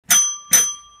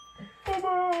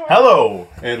Hello,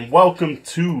 and welcome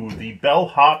to the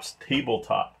Bellhop's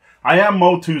Tabletop. I am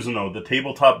Mo Tuzano, the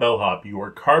Tabletop Bellhop,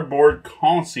 your cardboard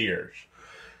concierge,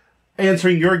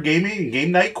 answering your gaming and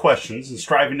game night questions and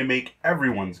striving to make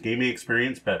everyone's gaming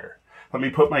experience better. Let me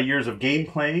put my years of game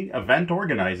playing, event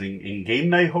organizing, and game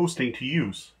night hosting to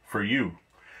use for you.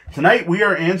 Tonight we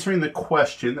are answering the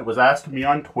question that was asked of me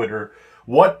on Twitter,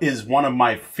 what is one of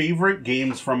my favorite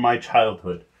games from my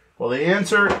childhood? Well, the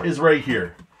answer is right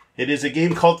here. It is a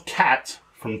game called Cats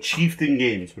from Chieftain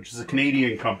Games, which is a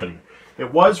Canadian company.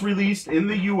 It was released in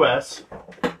the US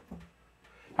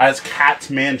as Cat's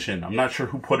Mansion. I'm not sure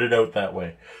who put it out that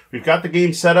way. We've got the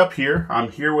game set up here.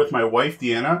 I'm here with my wife,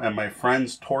 Deanna, and my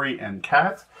friends, Tori and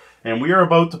Kat. And we are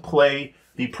about to play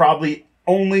the probably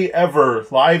only ever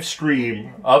live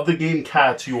stream of the game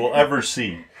Cats you will ever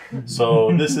see.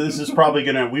 So this is probably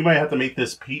gonna, we might have to make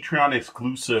this Patreon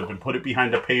exclusive and put it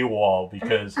behind a paywall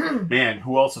because, man,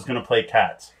 who else is gonna play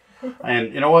Cats?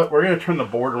 And you know what? We're gonna turn the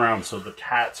board around so the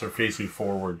cats are facing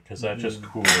forward because that's just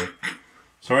cooler.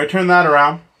 So I turn that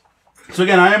around. So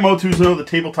again, I am Mo Tuzano, the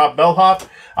Tabletop Bellhop.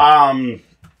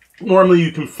 Normally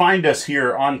you can find us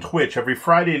here on Twitch every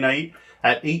Friday night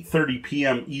at 8:30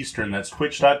 p.m. Eastern. That's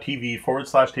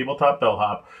twitch.tv/Tabletop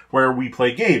Bellhop, where we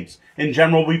play games. In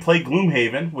general, we play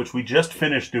Gloomhaven, which we just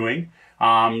finished doing.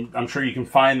 I'm sure you can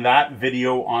find that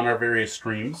video on our various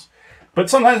streams.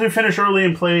 But sometimes we finish early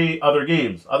and play other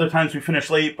games. Other times we finish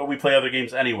late, but we play other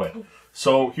games anyway.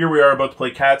 So here we are about to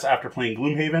play Cats after playing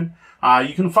Gloomhaven.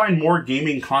 You can find more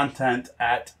gaming content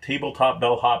at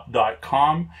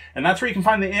tabletopbellhop.com, and that's where you can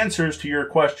find the answers to your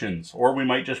questions, or we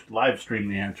might just live stream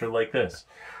the answer like this.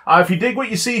 If you dig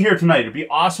what you see here tonight, it'd be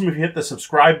awesome if you hit the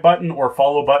subscribe button or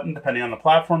follow button, depending on the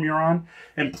platform you're on.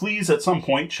 And please, at some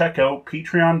point, check out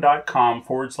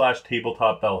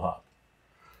patreon.com/tabletopbellhop.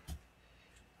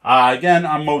 Again,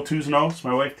 I'm Mo Tuzano. It's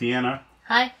my wife, Deanna.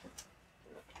 Hi.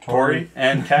 Tori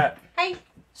and Kat. Hi.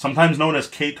 Sometimes known as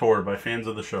K-Tor by fans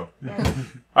of the show.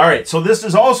 All right, so this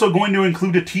is also going to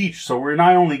include a teach. So we're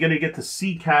not only going to get to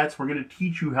see Cats, we're going to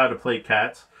teach you how to play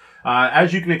Cats.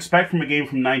 As you can expect from a game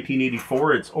from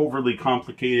 1984, it's overly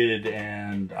complicated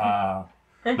and... no,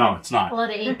 it's not. A lot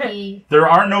of AP. There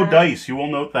are no dice, you will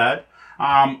note that.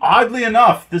 Oddly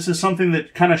enough, this is something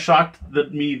that kind of shocked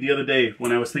me the other day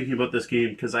when I was thinking about this game,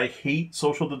 because I hate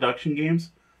social deduction games.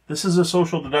 This is a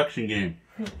social deduction game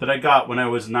that I got when I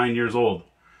was 9 years old.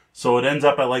 So it ends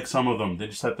up I like some of them. They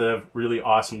just have to have really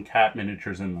awesome cat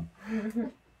miniatures in them.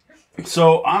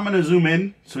 So I'm going to zoom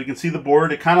in so we can see the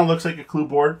board. It kind of looks like a clue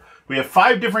board. We have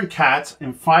 5 different cats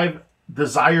and 5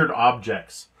 desired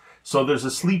objects. So there's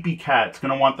a sleepy cat. It's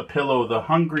going to want the pillow. The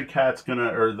hungry cat's going to,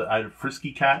 or the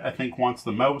frisky cat, I think, wants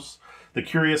the mouse. The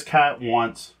curious cat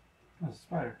wants... a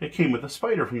spider. It came with a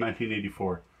spider from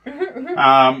 1984.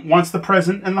 Wants the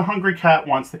present, and the hungry cat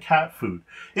wants the cat food.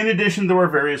 In addition, there are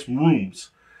various rooms.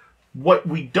 What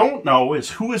we don't know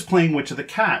is who is playing which of the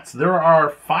cats. There are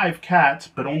 5 cats,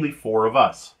 but only 4 of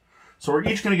us. So we're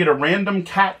each going to get a random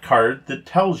cat card that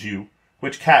tells you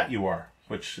which cat you are,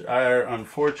 which are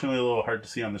unfortunately a little hard to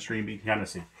see on the stream, but you can kind of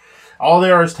see. All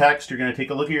there is text. You're going to take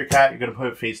a look at your cat. You're going to put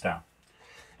it face down.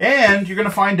 And you're going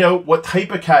to find out what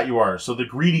type of cat you are. So the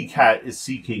greedy cat is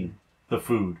seeking the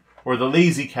food, or the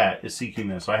lazy cat is seeking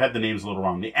this. So I had the names a little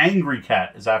wrong. The angry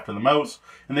cat is after the mouse,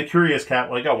 and the curious cat,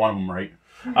 well, I got one of them right,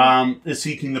 is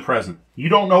seeking the present. You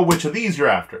don't know which of these you're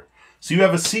after. So you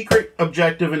have a secret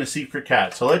objective and a secret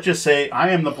cat. So let's just say I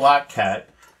am the black cat,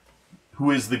 who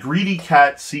is the greedy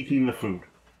cat seeking the food.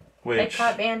 Which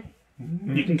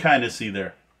you can kind of see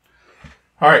there.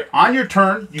 All right, on your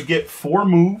turn, you get 4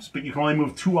 moves, but you can only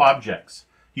move 2 objects.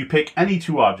 You pick any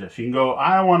 2 objects. You can go,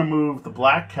 I want to move the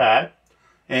black cat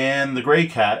and the gray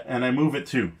cat, and I move it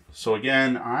too. So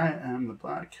again, I am the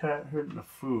black cat hurting the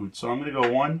food. So I'm going to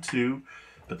go 1, 2,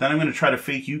 but then I'm going to try to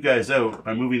fake you guys out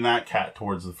by moving that cat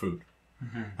towards the food.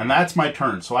 And that's my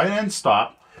turn. So I then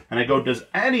stop, and I go, does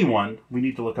anyone, we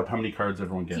need to look up how many cards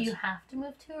everyone gets. Do you have to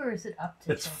move 2, or is it up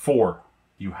to It's 4.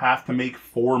 You have to make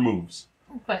 4 moves.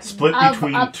 But Split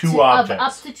between 2 objects.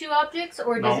 Up to 2 objects,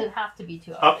 or does it have to be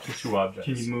 2 objects? Up to 2 objects.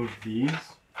 Can you move these?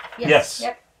 Yes.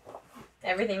 Yep.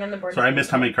 Everything on the board. Sorry, I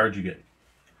missed how many cards you get.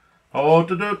 Oh,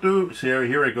 see,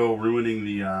 here I go, ruining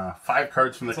the 5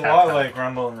 cards from the cat. It's a lot like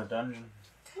Rumble in the Dungeon.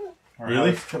 Or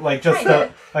really? Like just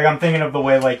like I'm thinking of the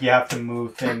way like you have to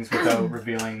move things without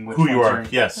revealing which who you are.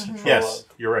 Yes, yes,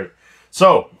 you're right.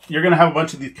 So you're gonna have a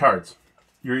bunch of these cards.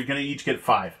 You're gonna each get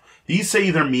 5. These say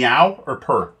either meow or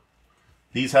purr.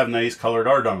 These have nice colored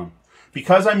art on them.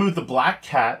 Because I moved the black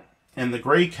cat and the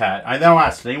gray cat, I now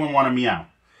ask, does anyone want to meow?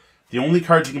 The only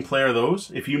cards you can play are those.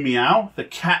 If you meow, the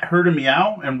cat heard a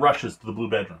meow and rushes to the blue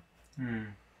bedroom.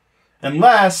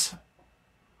 Unless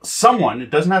someone, it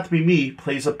doesn't have to be me,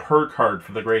 plays a purr card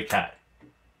for the gray cat.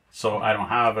 So I don't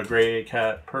have a gray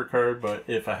cat purr card, but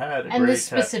if I had a And gray this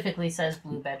cat... specifically says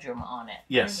blue bedroom on it.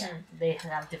 Yes. Yeah, they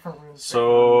have different rooms.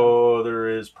 So there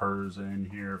is purrs in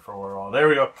here for all. There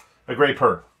we go. A gray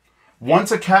purr.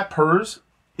 Once a cat purrs,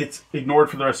 it's ignored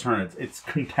for the rest of the turn. It's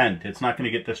content. It's not going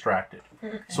to get distracted.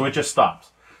 Okay. So it just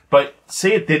stops. But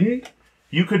say it didn't,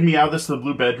 you could meow this to the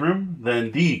blue bedroom,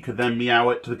 then D could then meow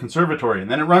it to the conservatory. And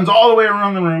then it runs all the way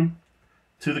around the room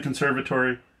to the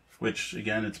conservatory, which,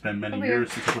 again, it's been many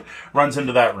years since it runs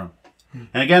into that room.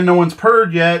 And again, no one's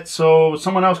purred yet, so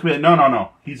someone else could be like,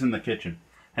 no, he's in the kitchen.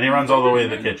 And he runs all the way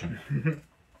to the kitchen.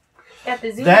 Got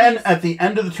the Then, at the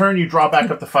end of the turn, you draw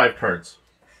back up to 5 cards.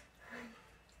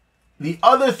 The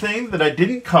other thing that I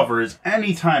didn't cover is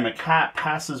anytime a cat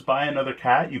passes by another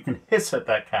cat, you can hiss at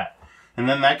that cat. And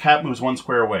then that cat moves 1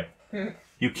 square away.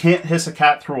 You can't hiss a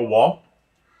cat through a wall.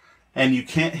 And you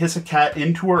can't hiss a cat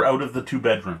into or out of the 2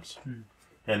 bedrooms.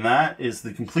 And that is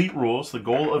the complete rules. The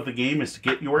goal of the game is to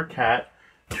get your cat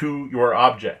to your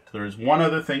object. There's one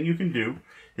other thing you can do,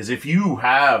 is if you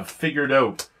have figured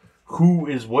out who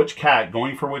is which cat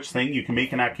going for which thing, you can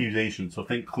make an accusation. So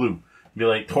think Clue. Be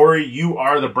like, Tori, you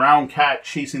are the brown cat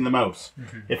chasing the mouse.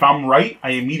 If I'm right,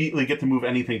 I immediately get to move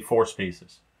anything 4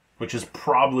 spaces, which is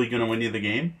probably going to win you the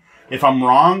game. If I'm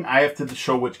wrong, I have to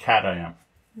show which cat I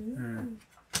am.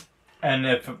 And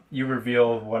if you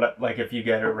reveal like if you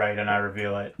get it right and I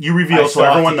reveal it, you reveal so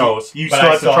everyone knows. You still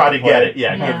have to try to get it.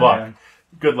 Yeah, good luck. Yeah.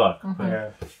 Good luck. Yeah.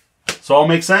 So all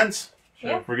makes sense?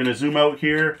 Yeah. We're going to zoom out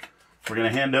here. We're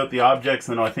going to hand out the objects,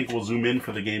 and then I think we'll zoom in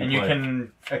for the gameplay. And you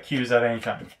can accuse at any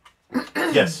time.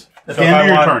 Yes. At So the if end I of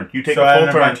your want- turn, you take so a at the full end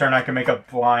of my turn. turn, I can make a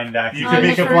blind You accusation. can On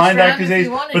make the a first blind round, if you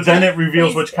accusation, wanted but then to. it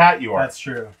reveals which cat you are That's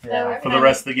true. That Yeah. works. for the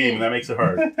rest of the game, and that makes it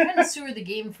hard. Kind of sewer the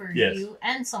game for Yes. you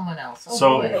and someone else. Oh,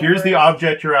 So boy. here's the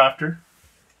object you're after.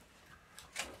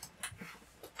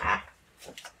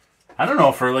 I don't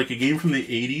know, for like a game from the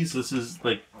 80s, this is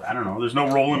like, I don't know, there's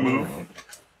no roll and move.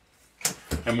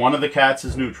 And one of the cats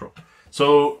is neutral.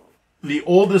 So the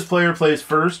oldest player plays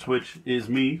first, which is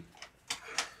me.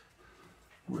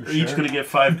 We're each sure? going to get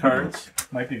 5 cards.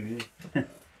 Might be me.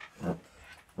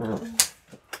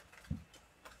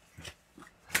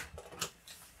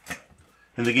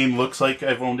 And the game looks like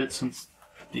I've owned it since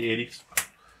the 80s.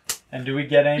 And do we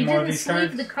get any You more of didn't these sleeve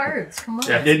cards? the cards. Come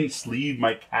on. I didn't sleeve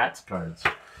my cat's cards.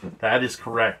 That is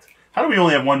correct. How do we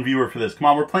only have 1 viewer for this? Come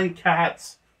on, we're playing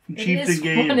cats from It Chieftain is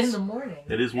games. 1 in the morning.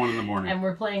 It is 1 in the morning. And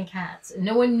we're playing cats. And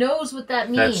no one knows what that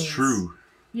means. That's true.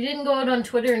 You didn't go out on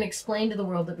Twitter and explain to the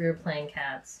world that we were playing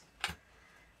cats.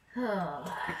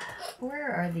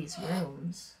 Where are these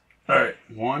rooms? All right,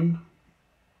 1,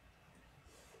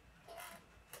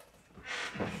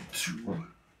 2,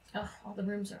 Oh, all the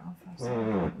rooms are off.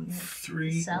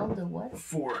 3, Sell the what?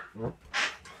 4.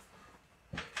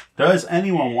 Does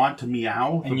anyone want to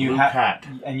meow the And you blue have cat?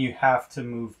 and you have to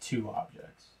move 2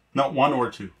 objects. No, 1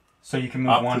 or 2. So you can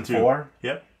move Up to 1, 2. 4.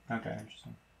 Yep. Okay,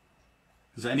 interesting.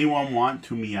 Does anyone want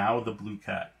to meow the blue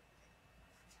cat?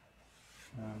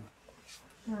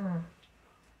 No.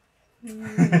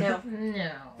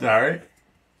 No. All right.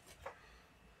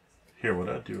 Here, what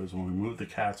I'll do is when we move the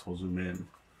cats, we'll zoom in.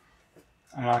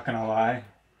 I'm not gonna lie.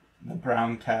 The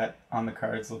brown cat on the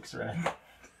cards looks red.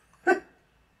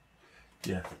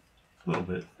 Yeah, a little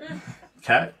bit.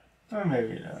 Cat? Oh,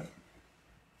 maybe not.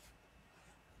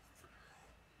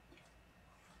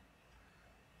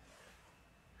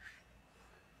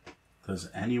 Does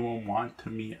anyone want to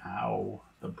meow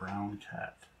the brown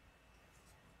cat?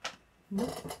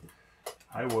 Nope.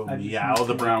 I will I just meow need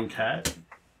the to- brown cat.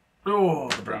 Oh,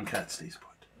 the brown cat stays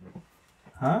put.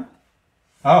 Huh?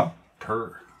 Oh,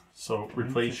 Purr. So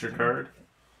replace your card.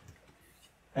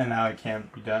 and now it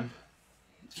can't be done.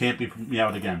 Can't be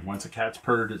meowed again. Once a cat's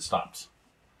purred, it stops.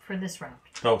 For this round.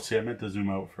 Oh, see, I meant to zoom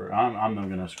out for. I'm not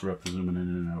gonna screw up the zooming in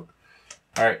and out.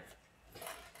 All right,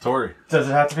 Tori, Does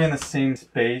it have to be in the same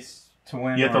space to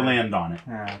win? you have to or- land on it.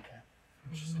 Yeah, okay.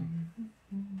 Interesting.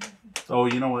 Oh,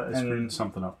 you know what? I screwed And-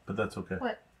 something up, but that's okay.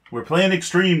 What? We're playing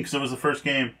extreme because it was the first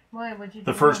game. Why? What'd you do?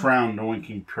 The first wrong? round, no one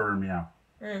can purr or meow.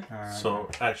 Alright. So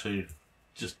actually,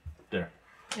 just there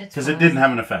It's because it fine. didn't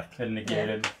have an effect. It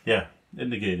negated. Yeah, it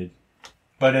negated.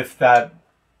 But if the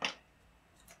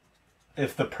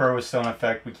purr was still in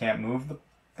effect, we can't move the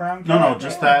brown No, cat? no,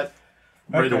 just that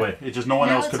right Okay. away. It just no one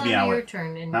Now else it's could onto meow your it.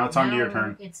 turn. And Now it's onto your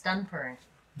turn. It's done purring.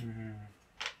 Mhm.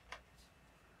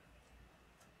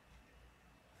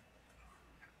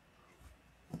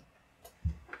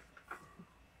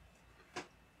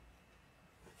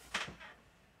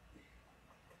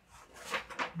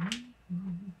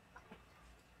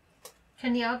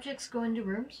 Can the objects go into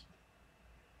rooms?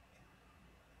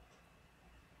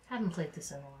 Haven't played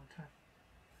this in a long time.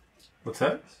 What's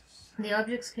that? The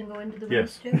objects can go into the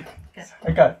Yes. rooms too? Okay.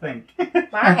 I gotta think.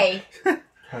 Why?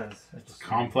 Because I just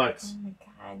Complex. Oh my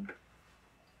god.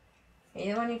 Are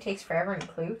you the one who takes forever in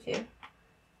Clue, too?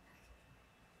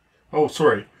 Oh,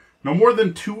 sorry. No more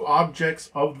than 2 objects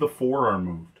of the 4 are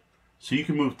moved. So you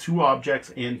can move 2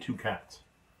 objects and 2 cats.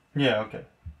 Yeah, okay.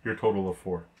 Your total of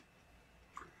 4.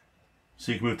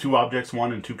 So you can move 2 objects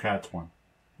 1 and 2 cats 1.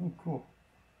 Oh, cool.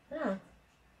 Oh.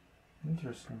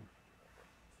 Interesting.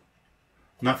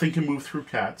 Nothing can move through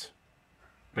cats,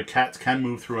 but cats can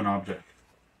move through an object.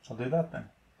 I'll do that then.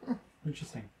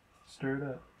 Interesting. Stir it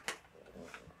up.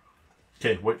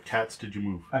 Okay, what cats did you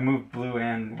move? I moved blue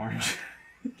and orange.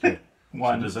 Okay.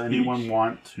 One. So does anyone each.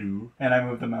 want to... And I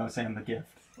moved the mouse and the gift.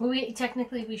 Well,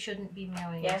 technically we shouldn't be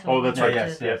meowing. Yeah. until Oh, we that's get right. to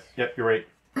Yes, the- yes. Yep, you're right.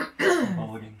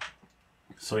 Mulligan.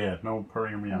 So yeah, no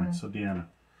purring or meowing. So Deanna.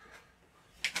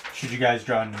 Should you guys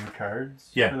draw new cards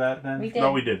Yeah. for that then? We did.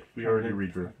 No, we did. We Oh, already we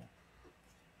did? redrew.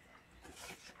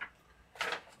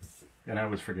 And I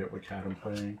always forget what cat I'm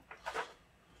playing.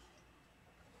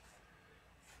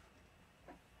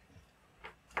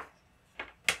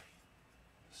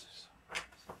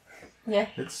 Yeah.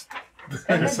 It's,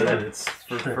 like I said, it's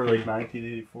for like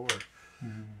 1984.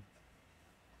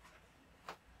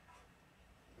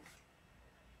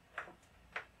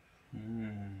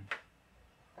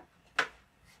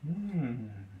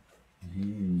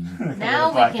 Now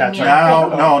we Black can cat's meow.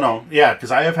 Now, no. Yeah,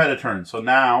 because I have had a turn. So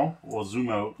now we'll zoom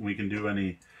out and we can do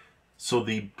any. So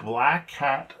the black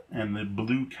cat and the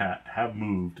blue cat have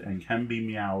moved and can be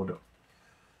meowed.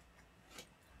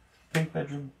 Pink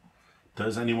bedroom.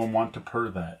 Does anyone want to purr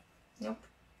that? Nope.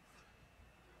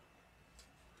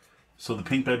 So the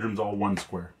pink bedroom's all 1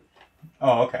 square.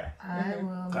 Oh, okay. I will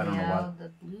I don't know meow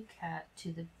the blue cat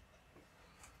to the...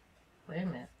 Wait a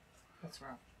minute. What's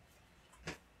wrong?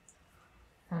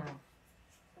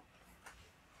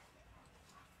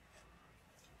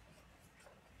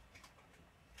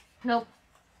 Nope.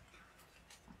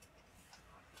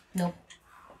 Nope.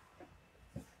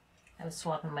 I was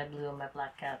swapping my blue and my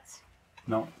black cats.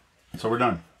 No. So we're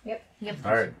done. Yep.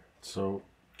 All right. So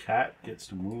cat gets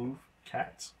to move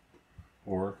cats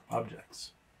or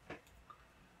objects.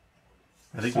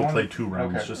 I think we'll play 2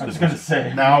 rounds. Okay. Just I was 'cause gonna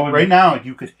say. now, right now,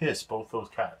 you could hiss both those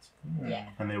cats, Yeah.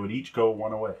 and they would each go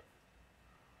 1 away.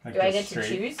 Like Do I just get to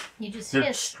straight. choose? You just They're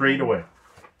hiss. straight away.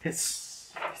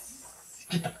 Hiss.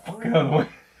 Get the fuck out of the way.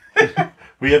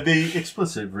 We have the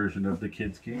explicit version of the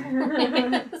kids' game.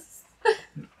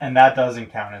 And that doesn't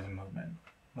count as a movement.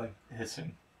 Like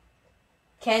hissing.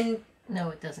 Can No,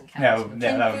 it doesn't count. Yeah, as movement.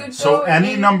 yeah, that food would, So go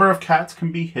any in- number of cats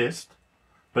can be hissed,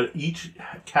 but each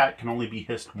cat can only be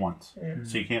hissed once.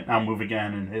 So you can't now move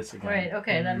again and hiss again. Right,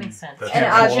 okay, that makes sense. That's And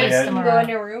Yeah, objects yeah. can go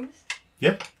into rooms?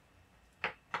 Yep.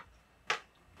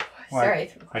 Why?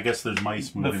 Sorry. I guess there's mice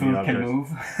the moving food the objects. can move.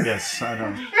 Yes, I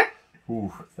know.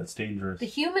 Ooh, that's dangerous. The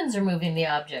humans are moving the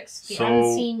objects. The So-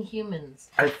 unseen humans.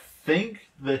 I think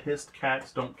the hissed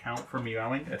cats don't count for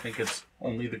meowing. I think it's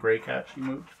only the gray cat she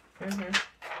moved.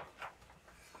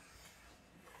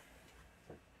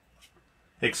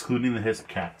 Excluding the hissed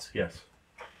cats, yes.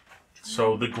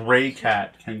 So the gray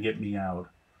cat can get meowed.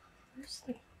 Where's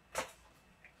the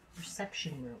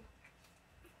reception room?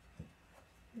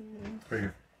 Right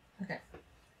here. Okay.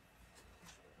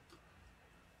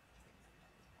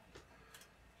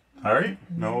 All right.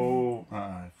 No.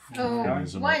 Oh,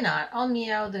 mechanism. why not? I'll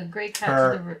meow the gray cat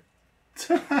Purr. to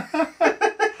the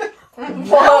room.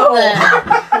 Whoa!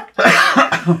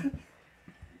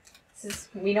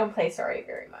 We don't play sorry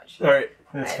very much. All right.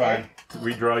 That's fine.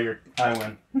 Redraw your. I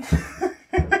win.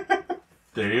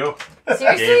 There you go.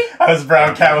 Seriously? I was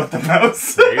brown cat with the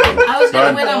mouse. There you go. I was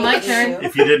Done. gonna win on my turn.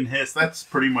 If you didn't hiss, that's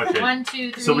pretty much it. 1,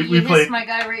 2, 3. So we you played- hissed my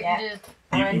guy right Yeah. into.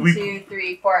 One, we- 2,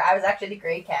 3, 4. I was actually the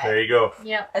gray cat. There you go.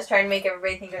 Yep. I was trying to make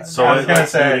everybody think it was So I was gonna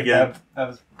let's do it say again. that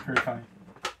was pretty funny.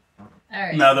 All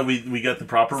right. Now that we got the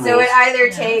proper rules. So it either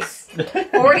Yeah. takes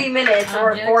 40 minutes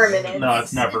or Objects. 4 minutes. No,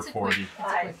 it's never a quick- 40. It's a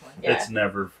quick one. Yeah. It's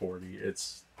never 40.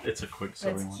 It's a quick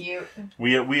silly That's one. cute.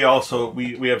 We also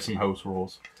we have some house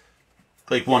rules.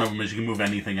 Like one of them is you can move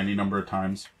anything any number of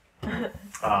times.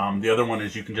 The other one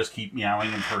is you can just keep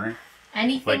meowing and purring.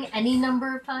 Anything, Like- any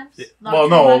number of times? Not Well, too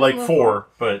no, much, like not 4,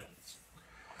 but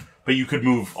you could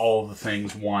move all the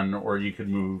things 1, or you could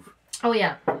move Oh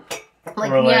yeah.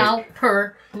 Like Or like- meow,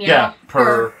 purr, meow, yeah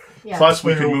per. Yeah. Plus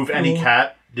we could Squirrel, move any cool.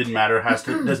 cat. Didn't matter.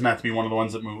 Doesn't have to be one of the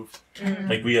ones that moved.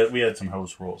 Like we had some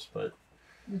house rules, but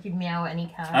You can meow any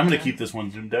cat. I'm gonna keep this one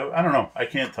zoomed out. I don't know. I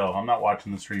can't tell. I'm not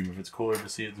watching the stream. If it's cooler to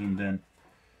see it zoomed in.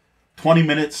 20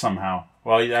 minutes somehow.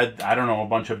 Well, I don't know, a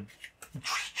bunch of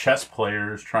chess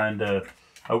players trying to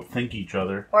outthink each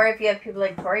other. Or if you have people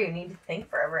like Tori, you need to think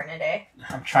forever in a day.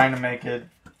 I'm trying to make it.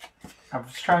 I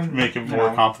was trying to Make it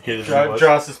more complicated than it was.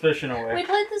 draw suspicion We away.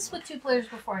 played this with 2 players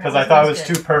before. Because I thought it was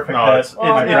good. too perfect. No,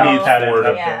 that it no. needs cat 4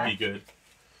 to Yeah. be good.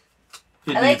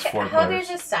 It I like needs 4 how players.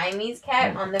 there's a Siamese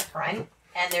cat on the front,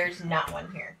 and there's not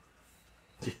one here.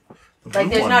 The Like, blue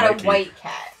there's one not might a be. white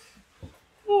cat.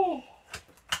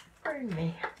 Pardon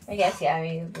me. I guess, yeah,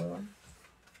 maybe the blue one.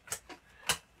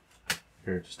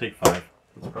 Here, just take 5.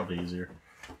 That's probably easier.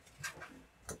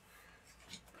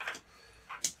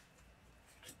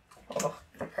 Oh,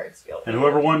 the cards feel. And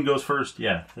whoever won goes first.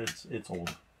 Yeah, it's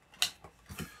old.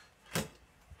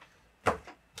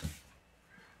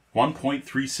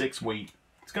 1.36 weight.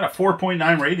 It's got a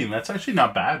 4.9 rating. That's actually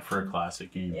not bad for a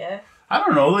classic game. Yeah. I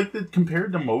don't know, like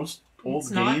compared to most old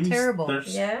It's not games, terrible.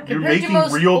 there's, Yeah. you're Compared to making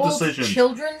most real old decisions.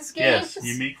 children's games. Yes,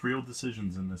 you make real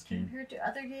decisions in this game. Compared to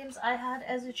other games I had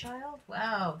as a child,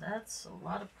 wow, that's a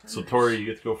lot of. So purrs. Tori, you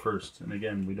get to go first, and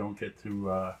again, we don't get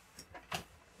to.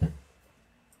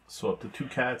 So up to 2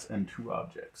 cats and 2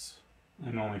 objects,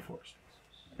 And only 4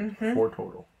 spaces. Mm-hmm. 4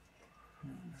 total.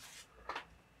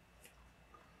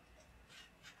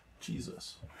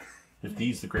 Jesus, if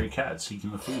these the gray cat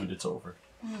seeking the food, it's over.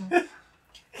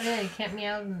 Yeah, you can't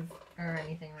meow or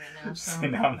anything right now. So.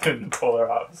 And now I'm doing the polar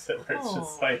opposite, where it's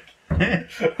just Oh. like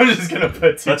I'm just gonna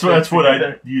put. That's what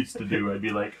I used to do. I'd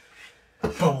be like,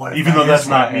 But what if even I though that's use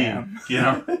not my me, hand? you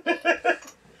know.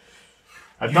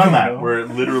 I've You done don't that know. where it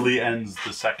literally ends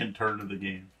the second turn of the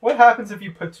game. What happens if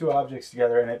you put 2 objects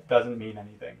together and it doesn't mean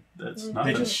anything? That's They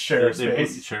nothing. just share a They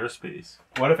space. share a space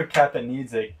What if a cat that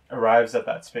needs it arrives at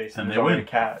that space And and they there's only win. a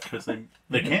cat? because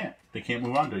they can't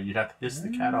move on to it. You'd have to hiss the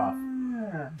cat off.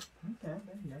 Ah, okay,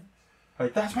 okay.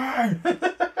 Like that's mine.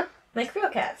 Like real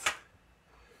cats.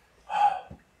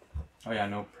 Oh yeah,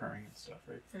 no purring and stuff,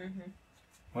 right? Mm-hmm.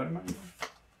 What am I doing?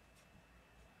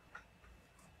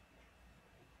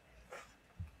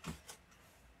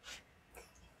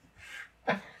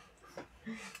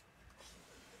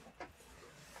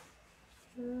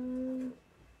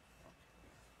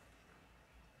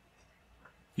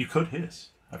 You could hiss.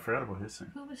 I forgot about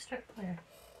hissing. Who was start player?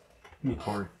 Me,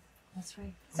 Corey. That's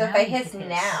right. So if Now I you hiss can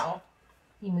now.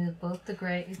 you move both the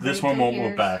gray. This gray one won't figures.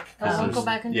 move back. Oh, it won't this go is-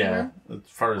 back into yeah, room? as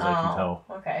far as I can tell.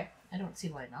 Okay. I don't see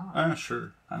why not.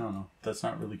 Sure. I don't know. That's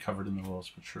not really covered in the rules,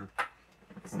 but sure.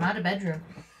 It's not a bedroom.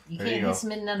 You There can't you go. hiss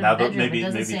midden out of Now a bedroom. maybe it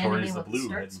doesn't maybe say Tori's anything the about blue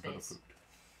start heading for the space.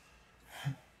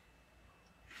 food.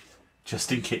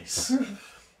 Just in case.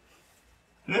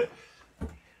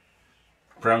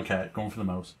 Brown cat going for the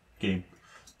mouse. Game.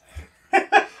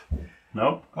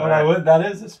 Nope. Oh, that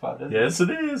is a spot, isn't Yes, it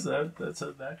is. That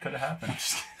could have happened.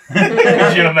 it?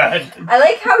 Could you imagine? I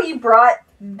like how you brought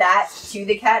that to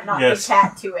the cat, not Yes. the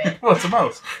cat to it. Well, it's a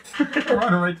mouse.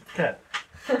 Running right to the cat.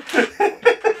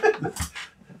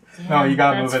 No, you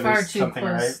gotta That's move at far least too something,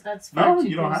 close. right? That's far No, too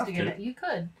you don't close have to get to. it. You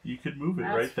could. You could move it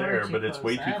That's right far there, too but it's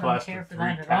close. way I too don't close care for for 3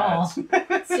 that at all.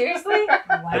 cats. Seriously?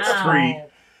 Wow. That's 3.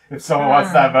 If someone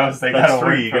wants that mouse, they That's gotta 3.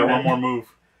 work You for got it. one more move.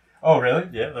 Oh, really?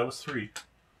 Yeah, that was 3.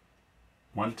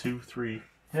 1, 2, 3,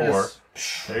 4. Yes.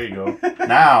 There you go.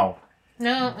 Now,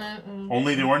 No.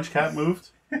 only the orange cat moved.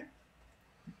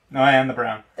 No, I am the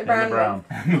brown. The And brown. the brown.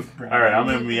 I moved the brown. All right, I'm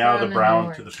gonna Move the meow the brown and the brown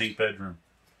orange. to the pink bedroom.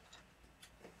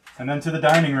 And then to the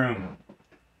dining room.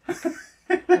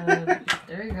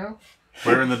 There you go.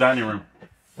 Where in the dining room?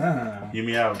 Ah, You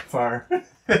meow far.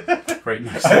 right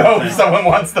next to I the hope thing. someone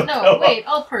wants the No, pillow. wait.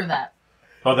 I'll purr that.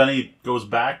 Oh, then he goes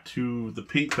back to the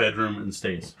pink bedroom and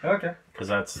stays Okay. because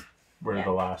that's where Yeah.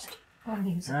 the last. I'll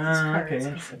use these Ah, cards. okay, 'cause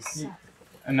interesting. they suck.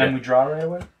 And then we draw right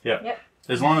away?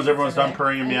 As long as everyone's done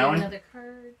purring I and need meowing, another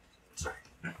card.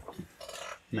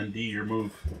 and then D, your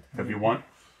move. Have you won?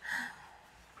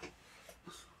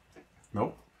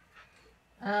 Nope.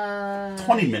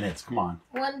 20 minutes. Come on.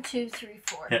 1, 2, 3,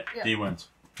 4. Yeah, Yep. D wins.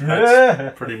 Yeah.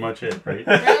 That's pretty much it, right?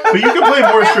 But you can play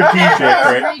more strategic,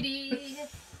 right? 3D.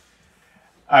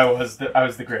 I was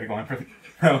the gray one for the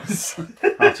nose.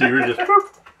 Oh, so you were just.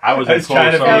 I was I in was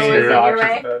trying to close. be I was You're here. cautious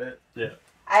right. about it.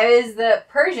 I was the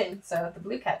Persian, so the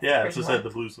blue cat. Yeah, it's just said the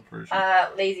blue's the Persian.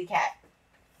 Lazy cat.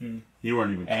 You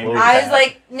weren't even Angry close. I was cat.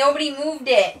 like, nobody moved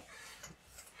it.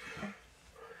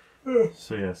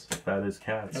 So yes, that is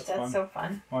cats. That's That's fun. so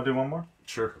fun. Want to do one more?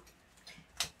 Sure.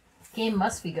 Game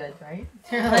must be good, right?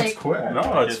 That's Like, quick.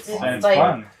 No, it's fun. And it's Like-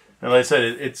 fun. And like I said,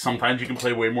 it's sometimes you can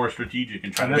play way more strategic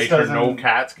and try And to this make sure no doesn't-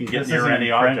 cats can get This near isn't any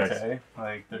print, objects. eh?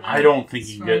 Like, there's I don't think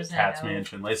As you can far get as I Cat's know.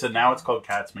 Mansion. Like I said, now it's called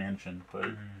Cat's Mansion, but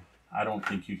I don't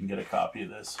think you can get a copy of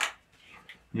this.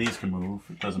 And these can move.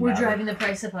 It doesn't We're matter. driving the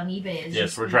price up on eBay. As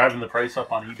Yes, you we're speak. driving the price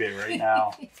up on eBay right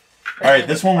now. Alright,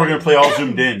 this one we're going to play all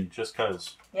zoomed in, just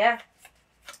because. Yeah.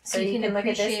 So you can look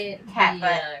at this appreciate cat the,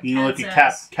 butt. You can look cat's at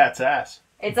ass. cat's ass.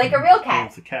 It's like a real It's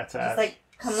cat. a cat's ass. Just like,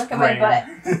 come look at my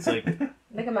Spraying. butt. It's like,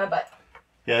 Look at my butt.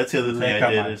 yeah, that's the other thing Lick I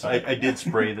on did my is butt. I did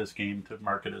spray this game to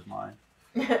mark it as mine.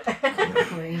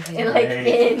 Crazy.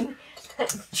 in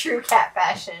true cat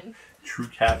fashion. True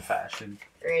cat fashion.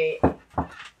 Great.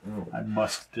 I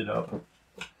musked it up.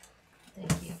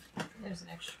 Thank you. There's an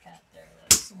extra cat there.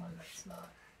 That's the one that's not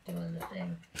doing the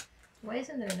thing. Why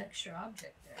isn't there an extra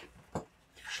object there? There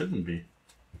shouldn't be.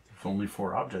 There's only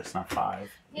 4 objects, not 5.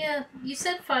 Yeah, you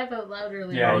said 5 out loud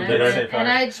earlier. Yeah, and you did I, say and 5.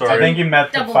 I Sorry. I think you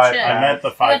meant the Double 5 check. I meant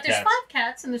the 5 but there's cats. 5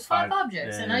 cats and there's 5 5.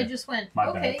 objects, Yeah, and yeah, I yeah. just went, My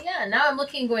okay, bad. yeah. Now I'm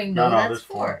looking, going, no, there's that's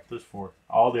 4. There's 4.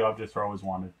 All the objects are always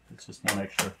wanted. It's just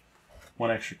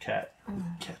one extra cat.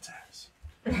 Cat's ass.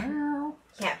 Wow.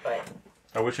 Cat butt.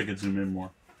 I wish I could zoom in more.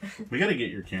 We got to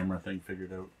get your camera thing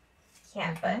figured out.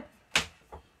 Cat butt.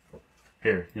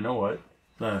 Here, you know what?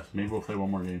 Maybe we'll play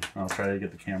one more game. I'll try to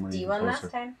get the camera Do you even won closer.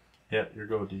 last time? Yeah, your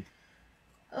go, D.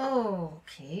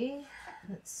 Okay.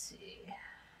 Let's see.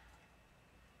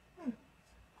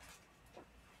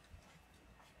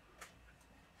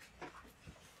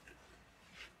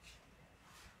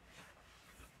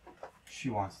 She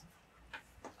wants.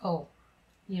 Oh,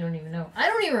 you don't even know. I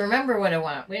don't even remember what I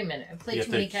want. Wait a minute. I've You played have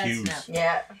too many to cats choose. now.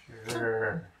 Yeah.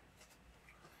 Sure.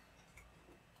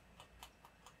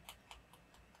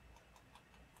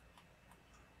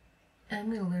 I'm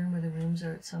going to learn where the rooms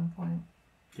are at some point.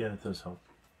 Yeah, that does help.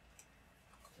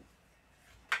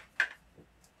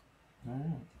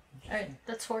 Alright,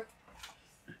 that's 4.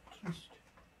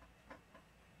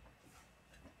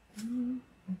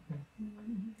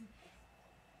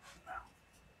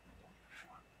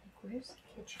 Where's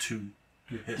the kitchen?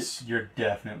 2. Hiss. You're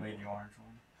definitely the orange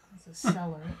one. There's a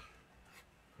cellar.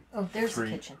 Oh, there's 3.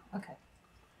 the kitchen. Okay.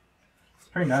 It's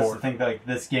pretty nice 4. to think that like,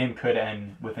 this game could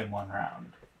end within 1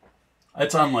 round.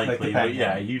 It's unlikely, Like, but depending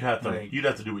yeah, on, you'd have to like-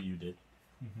 do what you did.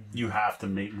 You have to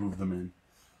move them in.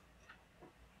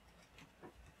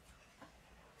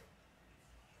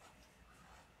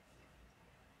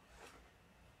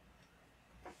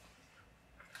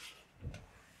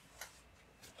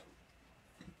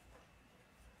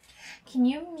 Can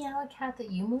you meow a cat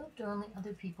that you moved, or only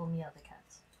other people meow the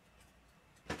cats?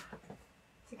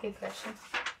 It's a good question.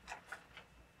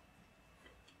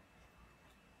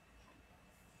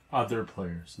 Other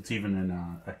players. It's even in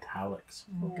italics.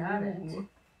 Got it.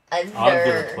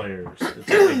 Other players. It's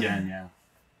like, again, yeah.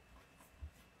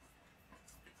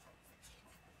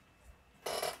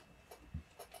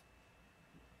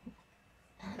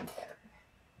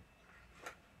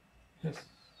 Yes.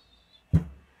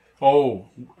 Oh,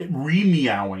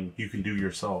 re-meowing you can do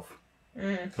yourself.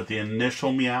 Mm. But the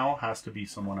initial meow has to be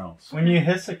someone else. When you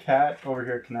hiss a cat over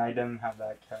here, can I then have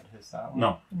that cat hiss that one?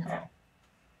 No. No.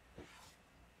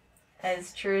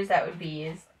 As true as that would be,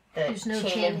 is the There's no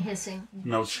chain hissing.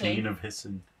 No chain of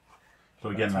hissing. So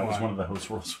again, That's that was one. one of the house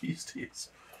rules we used to use.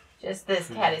 Just this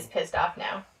cat is pissed off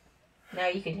now. Now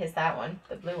you can hiss that one,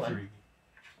 the blue one. 3,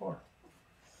 4.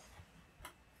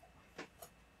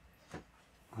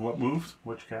 What moved?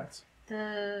 Which cats?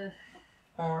 The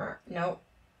Or no,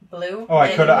 blue. Oh, I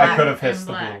and could black. have hissed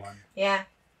and the blue black. one. Yeah,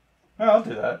 Oh, I'll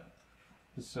do that.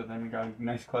 Just so then we got a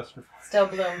nice cluster. still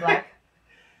blue and black.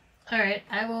 Alright,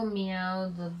 I will meow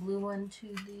the blue one to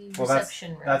the Well,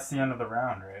 reception room. That's the end of the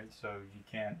round, right? So you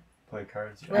can't play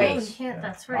cards yet. Right. Oh, you can't, Yeah.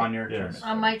 that's right. On your Yes. turn.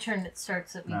 On my turn, it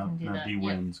starts that we Now, can do now that. D Yeah.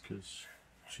 wins because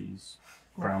she's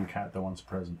brown cat that wants a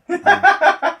present.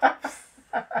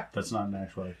 That's not an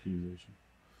actual accusation.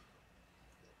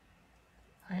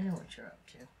 I know what you're up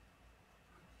to.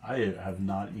 I have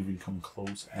not even come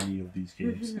close any of these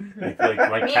games. like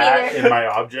my Me cat neither. and my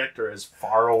object are as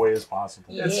far away as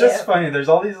possible. Yeah. It's just funny. There's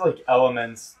all these like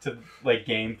elements to like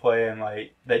gameplay and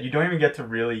like that you don't even get to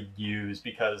really use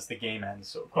because the game ends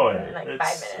so quick. Oh yeah, In, like,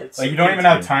 it's- 5 minutes. Like you don't it's even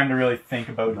have good. time to really think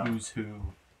about No. who's who.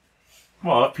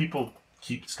 Well, if people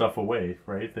keep stuff away,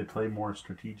 right? They play more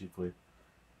strategically.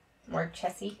 More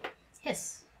chessy.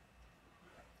 Hiss.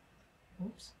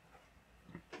 Oops.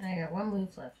 I got 1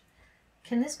 move left.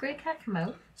 Can this gray cat come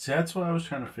out? See, that's what I was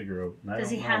trying to figure out. and I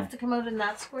Does he don't have know. to come out in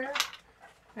that square?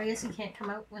 I guess he can't come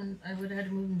out when I would have had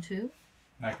to move him 2.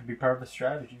 That could be part of the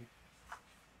strategy.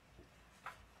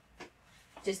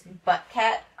 Just butt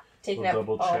cat taking We'll up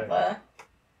double all check.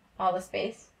 the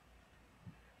space.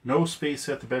 No space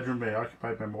at the bedroom may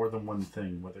occupied by more than one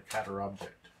thing, whether cat or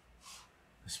object.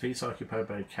 The space occupied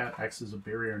by a cat acts as a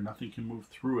barrier. Nothing can move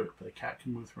through it, but a cat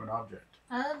can move through an object.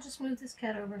 I'll just move this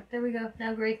cat over. There we go.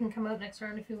 Now Gray can come out next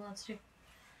round if he wants to.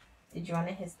 Did you want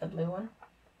to hiss the blue one?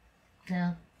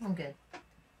 No, I'm good.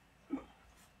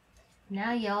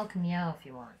 Now y'all can meow if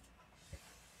you want.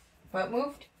 What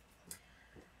moved?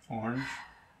 Orange.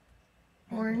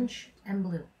 Orange and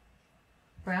blue.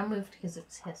 Brown moved because it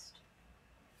was hissed.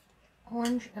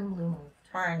 Orange and blue moved.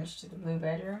 Orange to the blue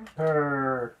bedroom.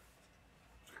 Purr.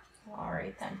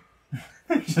 Alright then.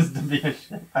 Just to be a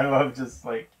shit. I love just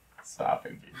like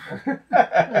stopping people.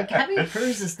 Like, having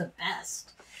purrs is the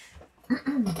best.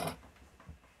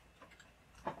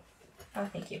 Oh,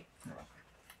 thank you.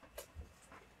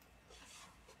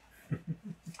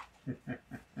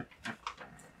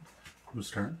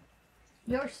 Whose turn?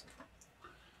 Yours.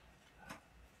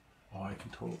 Oh, I can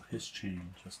total his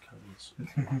chain just cause.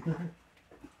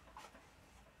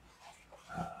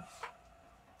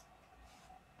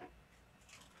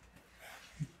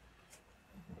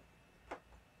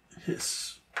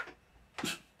 Hiss.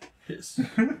 Hiss.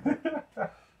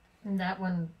 And that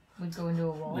one would go into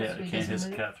a wall. Yeah, so you he can't doesn't hiss a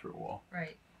move. cat through a wall.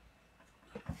 Right.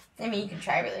 I mean, you can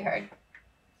try really hard.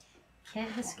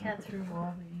 Can't hiss a cat through a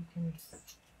wall, but you can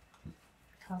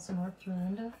toss an orc through a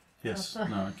window? Yes, Also-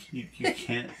 no, you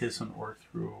can't hiss an orc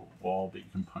through a wall, but you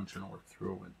can punch an orc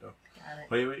through a window. Got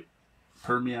it. Wait.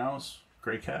 Purr meows.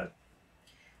 Gray cat.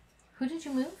 Who did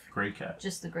you move? Gray cat.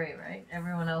 Just the gray, right?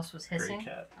 Everyone else was hissing? Gray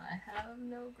cat. I have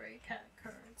no gray cat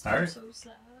cards. All I'm right. so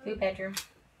sad. Blue bedroom.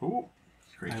 Ooh.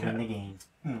 Gray I win cat. the game.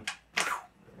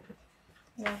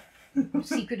 Yeah.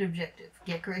 Secret objective.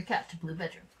 Get gray cat to blue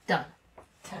bedroom. Done.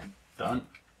 10. Done.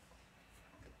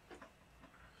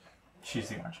 She's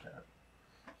the orange cat.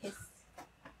 Hiss.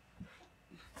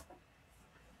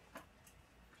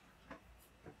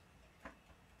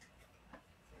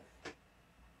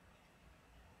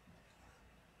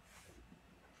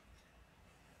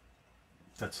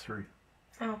 That's 3.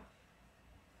 Oh.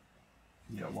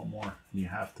 You got one more, and you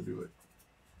have to do it.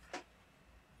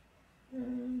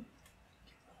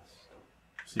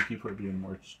 See, people are being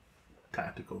more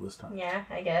tactical this time. Yeah,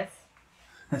 I guess.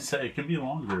 I say it can be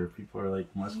longer. People are like,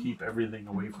 must keep everything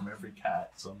away from every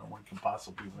cat, so no one can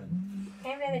possibly win.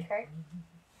 Can I have another card?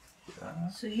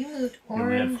 So you moved You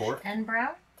only had orange 4? and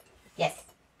brown? Yes.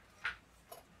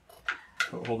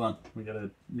 Oh, hold on, we gotta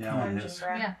meow on Orange his. and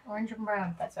brown. Yeah, orange and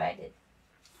brown. That's what I did.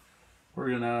 We're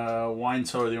gonna wine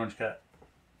cellar the orange cat.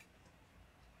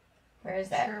 Where is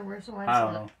that? Sure, where's the wine I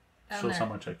don't cellar? know. Down Shows there. how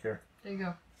much I care. There you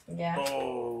go. Yeah.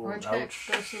 Oh, Orange ouch.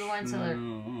 cat goes to the wine cellar.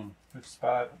 Which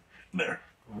spot? There.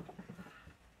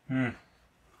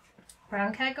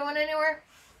 Brown cat going anywhere?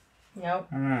 Nope.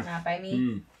 Mm. Not by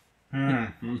me.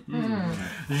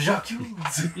 Jacques.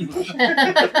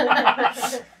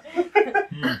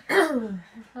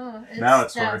 Oh, it's Now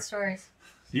it's stories.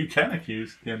 You can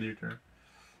accuse at the end of your turn.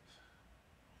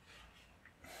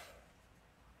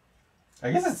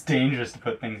 I guess it's dangerous to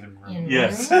put things in rooms. In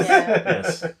Yes. rooms? Yeah.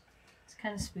 Yes. It's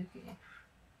kind of spooky.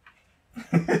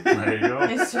 There you go.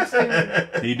 It's just gonna-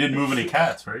 You didn't move any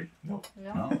cats, right? No.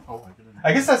 No. Oh, I didn't.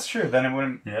 I guess that's true. Then it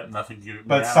wouldn't. Yeah, nothing good.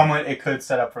 But meow. someone it could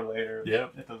set up for later.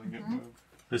 Yep. It doesn't get moved.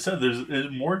 They said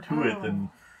there's more to it than.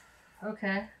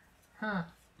 Okay. Huh.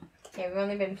 Yeah, we've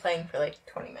only been playing for like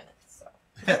 20 minutes,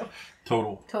 so.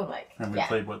 Total. Total. Like, And we yeah.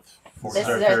 played what? Four. This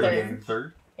our is our third third. game.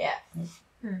 Third. Yeah.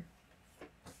 Hmm.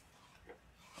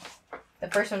 The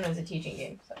first one was a teaching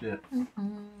game, so. Yeah.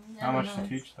 Mm-hmm. How much to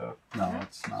teach though? No,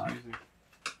 it's not. Easy.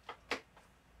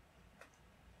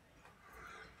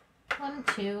 1,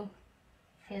 2.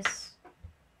 Hiss.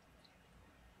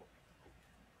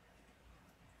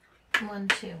 1,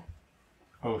 2.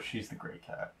 Oh, she's the gray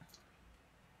cat.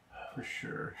 For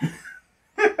sure.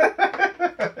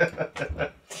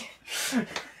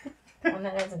 One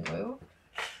that doesn't move.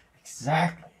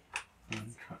 Exactly.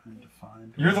 I'm trying to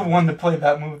find. You're the one that played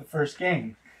that move the first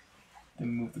game.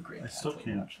 Didn't move the gray I cat. still so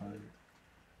can't much. find it.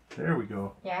 There we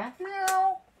go. Yeah?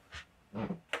 Meow.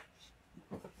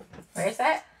 Where's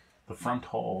that? The front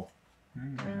hall.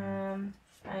 Mm.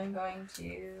 I'm going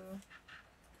to.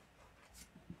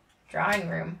 Drawing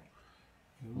room.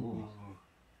 Ooh.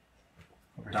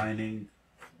 Dining.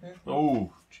 Mhm.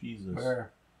 Oh, Jesus.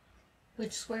 Where?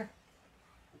 Which square?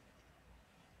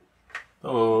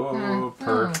 Oh,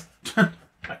 purr.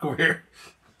 Back over here.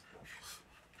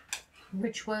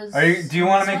 Which was. Are you? Do you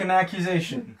want this to make one? an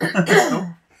accusation?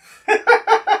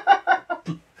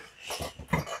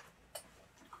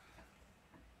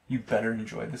 You better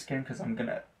enjoy this game because I'm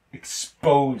gonna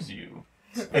expose you.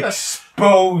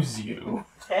 Expose you.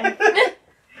 Okay.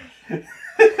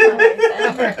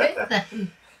 Alright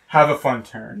then. Have a fun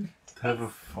turn. Have a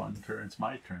fun turn. It's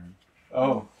my turn.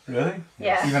 Oh, really?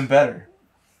 Yeah. Even better.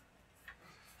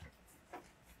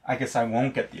 I guess I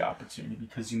won't get the opportunity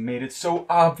because you made it so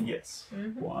obvious.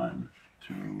 1,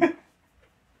 2,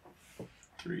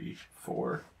 3,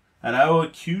 4. And I will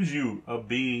accuse you of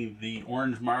being the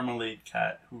orange marmalade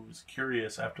cat who's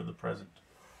curious after the present.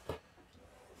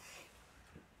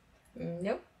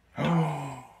 Nope.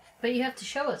 But you have to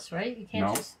show us, right? You can't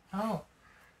No. just. Oh.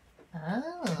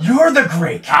 Oh. You're the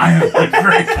great cat. I am the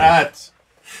great cat.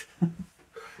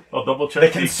 I'll double check. They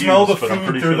can smell the but I'm food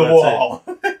pretty through sure the wall.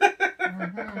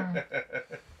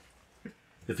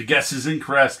 If the guess is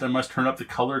incorrect, I must turn up the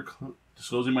color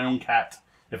disclosing my own cat.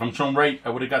 If I'm shown right, I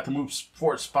would have got to move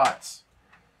 4 spots.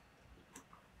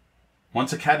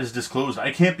 Once a cat is disclosed,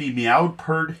 I can't be meowed,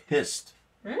 purred, hissed.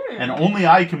 And only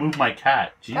I can move my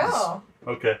cat. Jeez. Oh.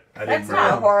 Okay. I That's didn't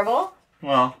not horrible.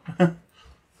 Well,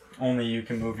 Only you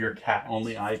can move your cat.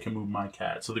 only I can move my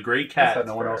cat. So the gray cat, that's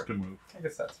no one fair. else can move. I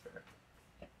guess that's fair.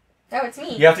 No, it's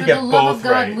me. You have to For get the love both of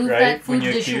God, right, move right? that When food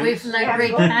you dish away accuse. from that Yeah,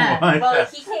 great well- cat. Well,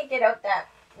 he can't get out that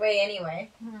way anyway.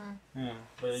 Yeah,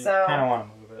 but you So- kind of want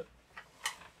to move it.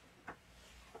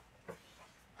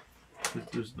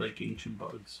 There's like ancient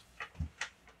bugs.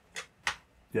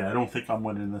 Yeah, I don't think I'm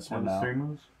winning this one now. 3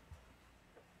 moves?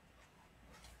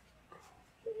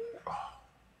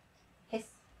 Hiss.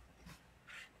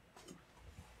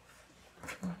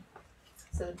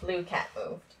 So the blue cat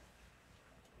moved.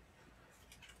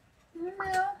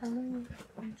 Hello. I'm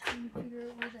trying to figure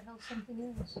out where the hell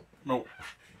something is. Nope.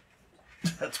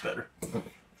 That's better.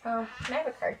 Oh, can I have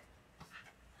a card?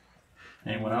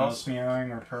 Anyone else?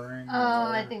 Meowing or purring? Oh,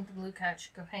 or I think the blue cat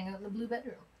should go hang out in the blue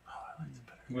bedroom. Oh, I like the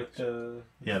better. with the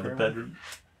Yeah, the bedroom.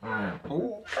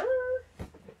 Ooh.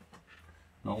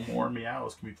 No more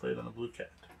meows can be played on the blue cat.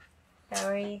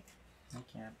 Sorry. I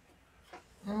can't.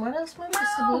 And what else moved?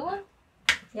 Just the blue one?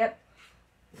 Yep.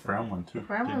 Brown one too.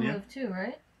 Brown Didn't one you? moved too,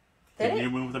 right? Did Didn't it? you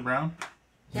move the brown?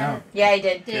 Yeah. Yeah, I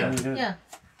did. Did. Yeah, you did. Yeah.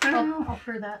 I'll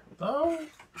hear that. Oh.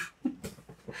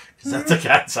 Because that's a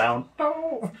cat sound.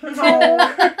 No. Some more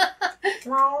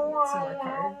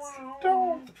cards.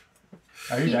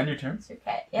 Are you done your turn? It's your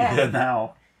cat. Yeah.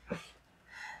 Now. Can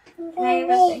I have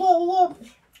a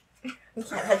thing? Yeah,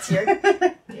 that's your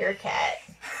cat.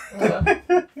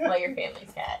 Well, your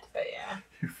family's cat, but yeah.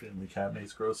 Your family cat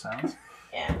makes gross sounds.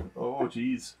 Yeah. Oh,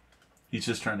 jeez. He's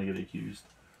just trying to get accused.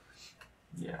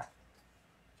 Yeah.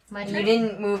 My You turn?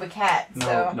 didn't move a cat,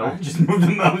 so. No. I just moved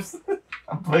the mouse.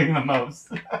 I'm playing the mouse.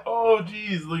 Oh,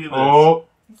 jeez. Look at this. Oh.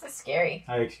 This is scary.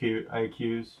 I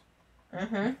accuse.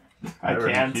 Mm-hmm. I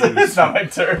Already can't. accused. It's not my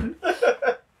turn.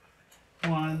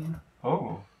 1,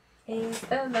 Oh. He's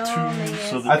the 2. loneliest.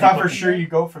 So the I thought people for can- sure you'd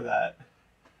go for that.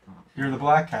 You're the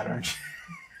black cat, aren't you?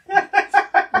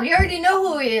 We already know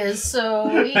who he is, so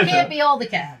he can't be all the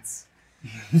cats.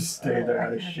 You stay there Oh,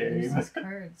 out I of have to use shame. these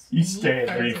cards. You I need stay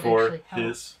cards 3, that 4. actually help.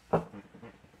 His.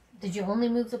 Did you only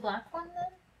move the black one then?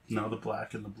 No, the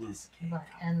black and the blue. Black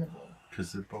and the blue.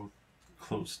 Because they're both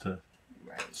close to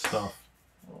Right. stuff.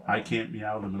 I can't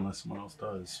meow them unless someone else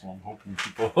does, so I'm hoping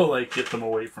people like get them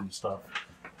away from stuff.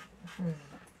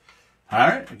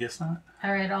 Alright, I guess not.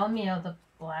 Alright, I'll meow the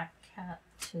black cat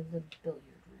to the billiard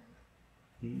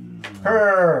room.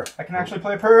 Purr! I can actually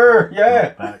play purr! Yeah!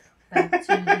 Back. Back to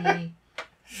the.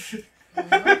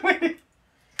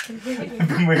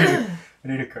 I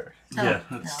need a card. Yeah,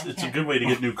 no, it's a can't. good way to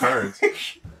get new cards.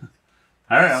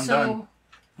 Alright, I'm So- done.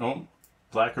 No,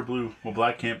 black or blue. Well,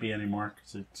 black can't be anymore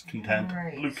because it's content.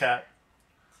 Right. Blue cat.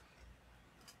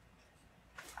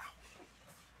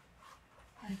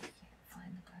 I can't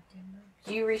find the goddamn room.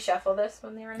 Do you reshuffle this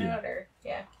when they run Yeah. out, or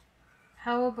yeah?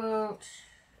 How about.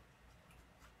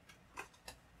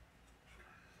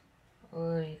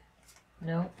 Oy.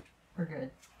 No, we're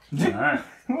good. Alright.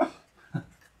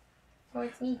 Oh,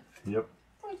 it's me. Yep.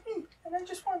 And I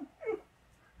just won.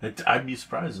 I'd be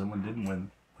surprised if someone didn't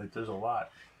win. Like, there's a lot.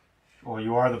 Well,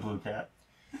 you are the blue cat.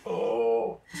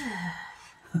 Oh.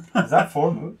 Is that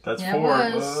 4 moves? That's Yeah, it 4.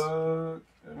 was. Look,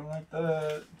 I don't like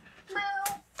that.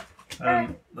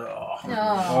 Oh.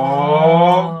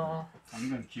 Oh. I'm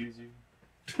gonna accuse you.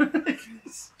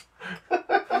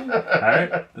 Alright.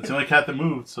 That's the only cat that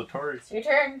moved, so Tori. It's your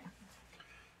turn.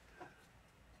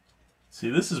 See,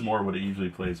 this is more what it usually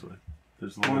plays with.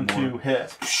 There's a little 1, more. 2,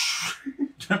 hit.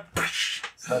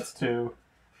 So that's 2.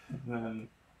 And then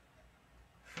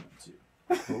 2.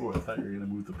 Oh, I thought you were going to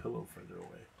move the pillow further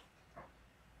away.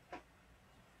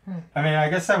 I mean, I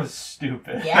guess that was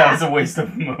stupid. Yeah. That was a waste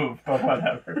of a move, but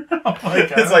whatever. Oh my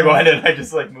God. It's like, why didn't I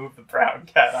just like move the brown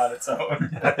cat on its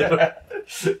own?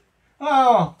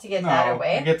 Oh, To get that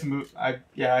away? I get to move. I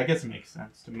guess it makes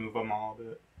sense to move them all a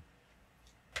bit.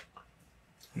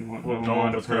 Well, no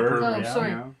one was gonna purr Oh, me out.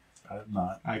 sorry. I'm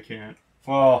not. I can't.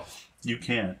 Well, You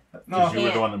can't. no. Because you were the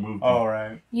can't. one that moved. All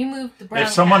right. You moved the brown If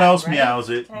someone cat, else right? meows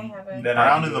it, Can I have it? Then I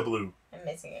brown can and do the it. blue. I'm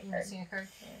missing a You're card. missing a card.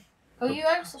 Oh, you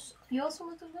also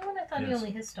moved the blue one? I thought you Yes.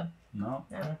 only hissed them. No.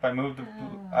 If I move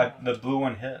the blue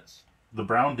one hits. The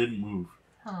brown didn't move.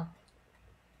 Huh.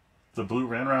 The blue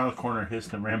ran around the corner,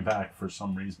 hissed, and ran back for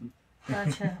some reason.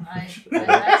 Gotcha. I actually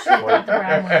thought the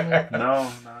brown one moved.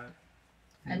 No, not.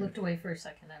 I looked away for a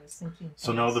second. I was thinking.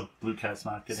 So no, the blue cat's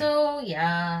not getting. So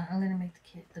yeah, I'm gonna make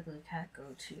the blue cat go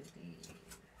to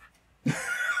the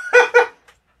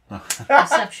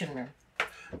reception room.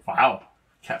 Wow,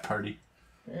 cat party.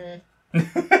 Mm.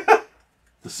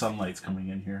 The sunlight's coming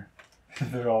in here.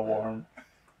 They're all warm.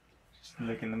 Just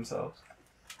licking themselves.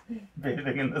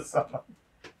 Bathing in the sun.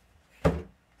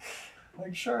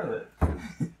 Like Charlotte.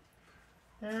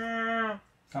 Not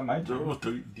my turn. Oh,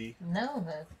 D. No,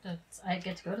 I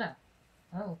get to go now.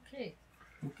 Okay.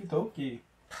 Okie dokie.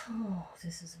 Oh,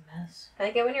 this is a mess. I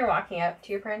like it when you're walking up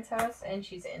to your parents' house and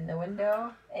she's in the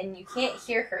window and you can't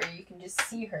hear her, you can just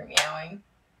see her meowing.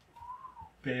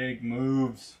 Big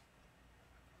moves.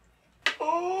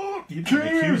 Oh, you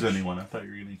didn't accuse anyone. I thought you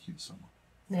were going to accuse someone.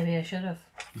 Maybe I should have.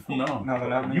 No, No, they're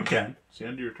not me. You can. It's the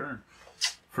end of your turn.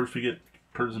 First, we get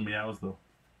purrs and meows, though.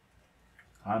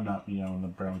 I'm not meowing the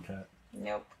brown cat.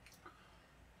 Nope.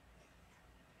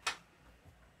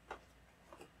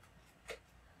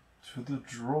 To the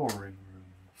drawing room.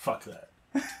 Fuck that.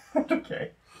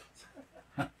 Okay.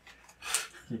 Can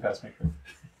you pass me a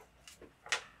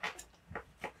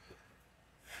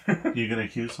card? You gonna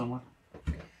accuse someone?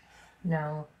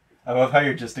 No. I love how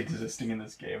you're just existing in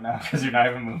this game now because you're not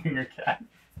even moving your cat.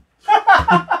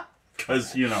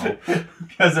 Because, you know.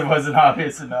 Because it wasn't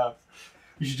obvious enough.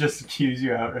 You should just accuse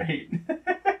you outright.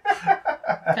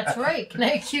 That's right. Can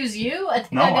I accuse you? I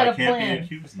think No, I got a I can't plan. be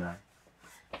accused now.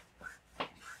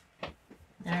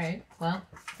 All right. Well,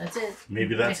 that's it.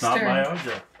 Maybe that's Next not turn. my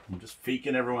object. I'm just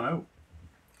faking everyone out.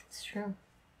 It's true.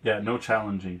 Yeah, no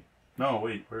challenging. No,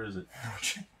 wait, where is it?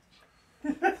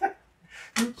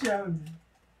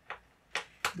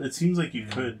 It seems like you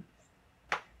could.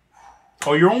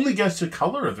 Oh, you're only guess the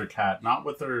color of their cat, not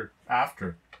what they're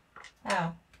after.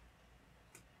 Oh.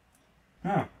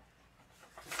 Oh.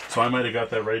 So I might have got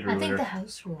that right I think earlier. the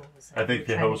house rule was. I think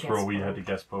the trying to house guess rule we both. had to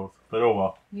guess both. But oh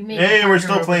well. You made Hey, it we're harder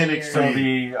still over playing the years. extreme. So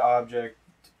the object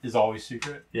is always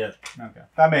secret? Yeah. Okay.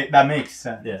 That makes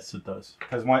sense. Yes, it does.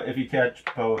 Because if you catch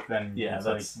both, then Yeah, it's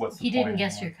that's- like, what's the He point didn't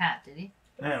guess anymore? your cat, did he?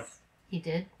 Yeah, He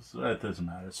did. so that doesn't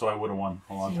matter. So I would have won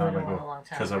a long So you time would've won ago a long time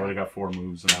because I ago. would have got 4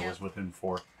 moves and I Yep. was within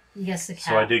 4. You guessed the cat.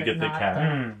 So I did but get the not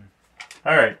cat. Hmm.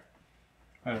 All right.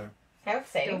 How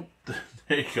exciting.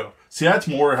 There you go. See, that's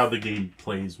more how the game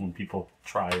plays when people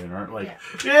try and aren't like,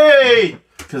 yay!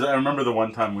 Because I remember the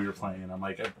one time we were playing and I'm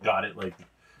like, I got it like.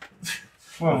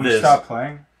 Well, we This. stopped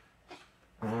playing.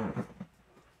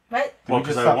 What? Well, we just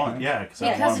because I stop won. playing? Yeah, because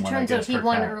I Because won it when I turns out guessed he her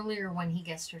won cat. earlier when he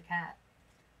guessed your cat.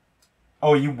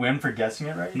 Oh, you win for guessing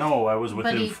it right? No, I was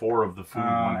within But he- 4 of the food Oh,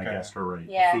 when I okay. guessed her right.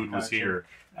 Yeah. The food was Gotcha. here.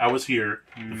 I was here.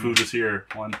 The Mm. food was here.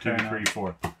 1, 2, Fair 3, enough.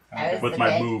 4. I was With the my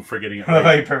big. move for getting it I love how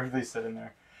right. you perfectly sit in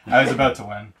there. I was about to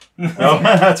win. Oh,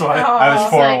 that's why. Oh. I was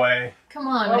 4 like- away. Come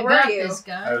on, What I were got you? this,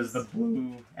 guys. I was the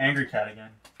blue angry cat again.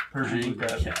 Persian blue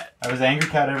cat. Cat. I was angry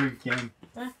cat every game.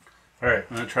 Alright,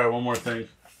 I'm going to try one more thing.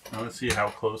 I want to see how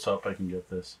close up I can get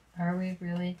this. Are we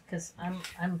really? Because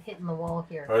I'm hitting the wall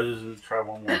here. I just try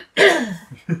one more.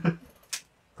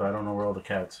 But I don't know where all the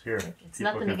cats. Here. It's keep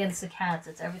nothing looking. against the cats.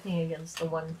 It's everything against the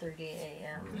 1:30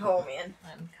 a.m. Oh man.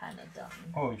 I'm kind of done.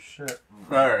 Holy shit.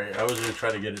 Alright, I was going to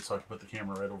try to get it so I can put the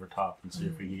camera right over top and see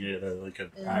if we can get like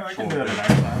an Yeah, I actual. can do that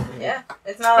next time. Yeah.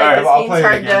 It's not like Alright, this well, I'll game's play it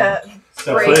hard again. to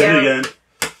So Play break it out. again.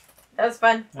 That was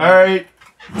fun. Alright,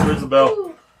 where's the bell?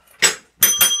 Ooh.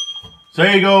 So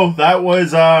there you go. That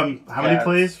was how many Cats.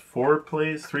 plays? 4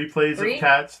 plays, 3 plays Three? of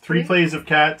cats, 3 Three? plays of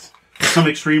cats. Some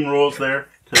extreme rules there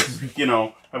because you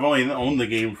know I've only owned the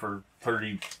game for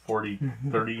 30, 40,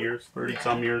 30 years, 30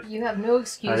 some years. You have no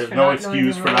excuse I have for no not knowing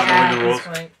excuse the for rules. not knowing the at this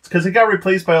rules. point. It's because it got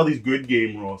replaced by all these good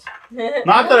game rules.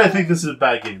 Not that I think this is a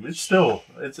bad game. It's still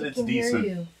it's I can hear decent.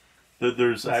 you.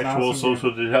 There's That's an actual awesome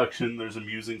social deduction. There's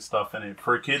amusing stuff in it.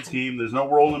 For a kid's game, there's no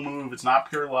roll and move. It's not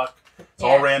pure luck. It's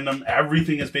all Yeah. random.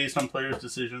 Everything is based on players'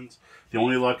 decisions. The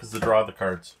only luck is to draw the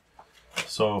cards.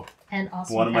 So And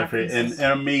awesome one of my cat favorite pieces.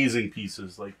 and amazing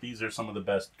pieces. Like these are some of the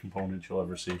best components you'll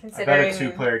ever see. I bet a Considering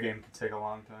 2-player game could take a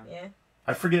long time. Yeah.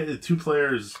 I forget 2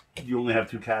 players. You only have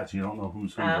 2 cats. You don't know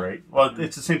who's who, Oh. right? Well,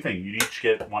 it's the same thing. You each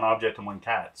get 1 object and 1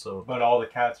 cat. So But all the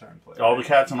cats are in play. all the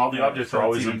cats and all the Yeah, objects so are it's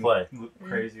always in even play.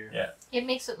 Crazier. Yeah. It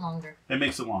makes it longer. It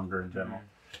makes it longer in general.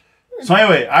 So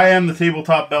anyway, I am the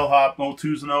Tabletop Bellhop, Mo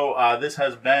Tuzano. This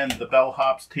has been the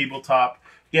Bellhop's Tabletop.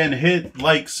 Again, hit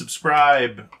like,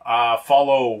 subscribe,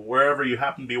 follow wherever you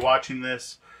happen to be watching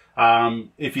this.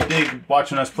 If you dig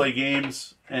watching us play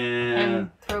games And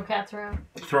throw cats around.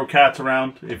 throw cats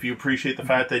around, if you appreciate the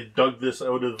fact they dug this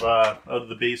out of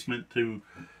the basement to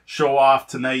show off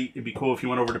tonight, it'd be cool if you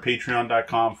went over to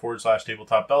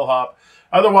patreon.com/tabletop bellhop.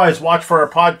 Otherwise, watch for our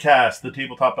podcast, the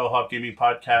Tabletop Bellhop Gaming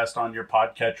Podcast, on your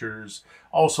podcatchers,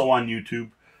 also on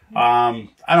YouTube. I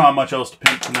don't have much else to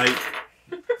pimp tonight.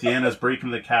 Deanna's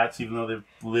breaking the cats, even though they've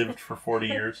lived for 40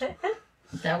 years.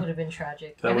 That would have been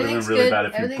tragic. That would have been Everything's really good. bad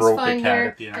if you Everything's broke a fine cat here.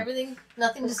 at the end. Everything,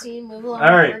 nothing to see. Move along.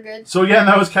 All right. We're good. So again,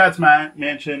 that was Cat's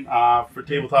Mansion. For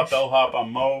Tabletop Bellhop,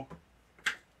 I'm Mo.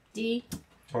 D.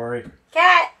 Tori.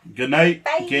 Cat. Good night.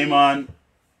 Bye. Game on.